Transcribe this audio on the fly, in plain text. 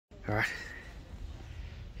Alright,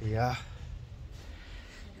 here you are,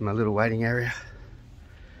 in my little waiting area.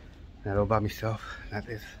 Not all by myself.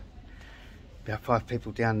 There's about 5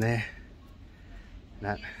 people down there.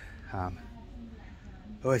 I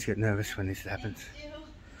always get nervous when this happens.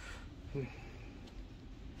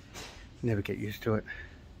 Never get used to it.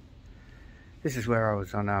 This is where I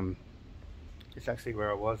was on, it's actually where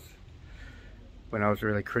I was when I was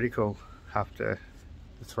really critical after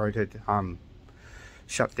the throat had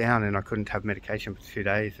shut down and I couldn't have medication for 2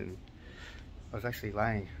 days, and I was actually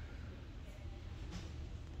laying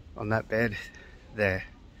on that bed there,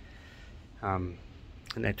 and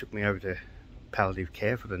they took me over to palliative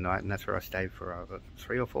care for the night, and that's where I stayed for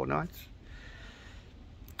 3 or 4 nights.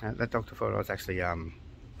 That doctor thought I was actually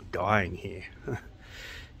dying here.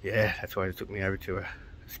 Yeah, that's why they took me over to a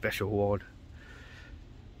special ward.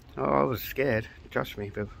 Oh, I was scared, trust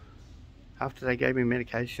me, but after they gave me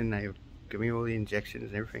medication, they gave me all the injections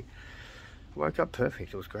and everything, I woke up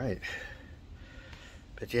perfect. It was great.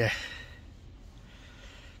 But yeah,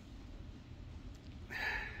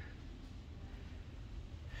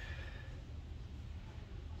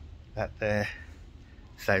 that there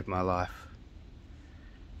saved my life.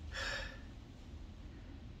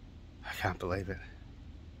 I can't believe it.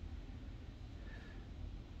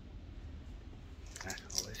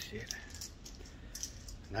 All this shit.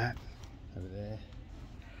 And that over there.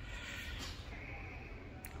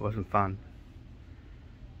 It wasn't fun.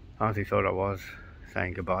 I honestly thought I was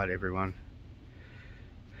saying goodbye to everyone.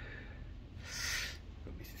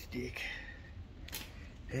 Got me some stick.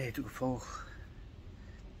 Yeah, it took a fall.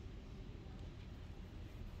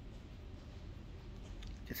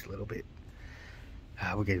 Just a little bit.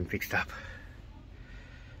 We'll get him fixed up.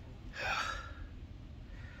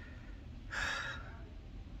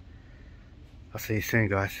 I'll see you soon,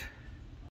 guys.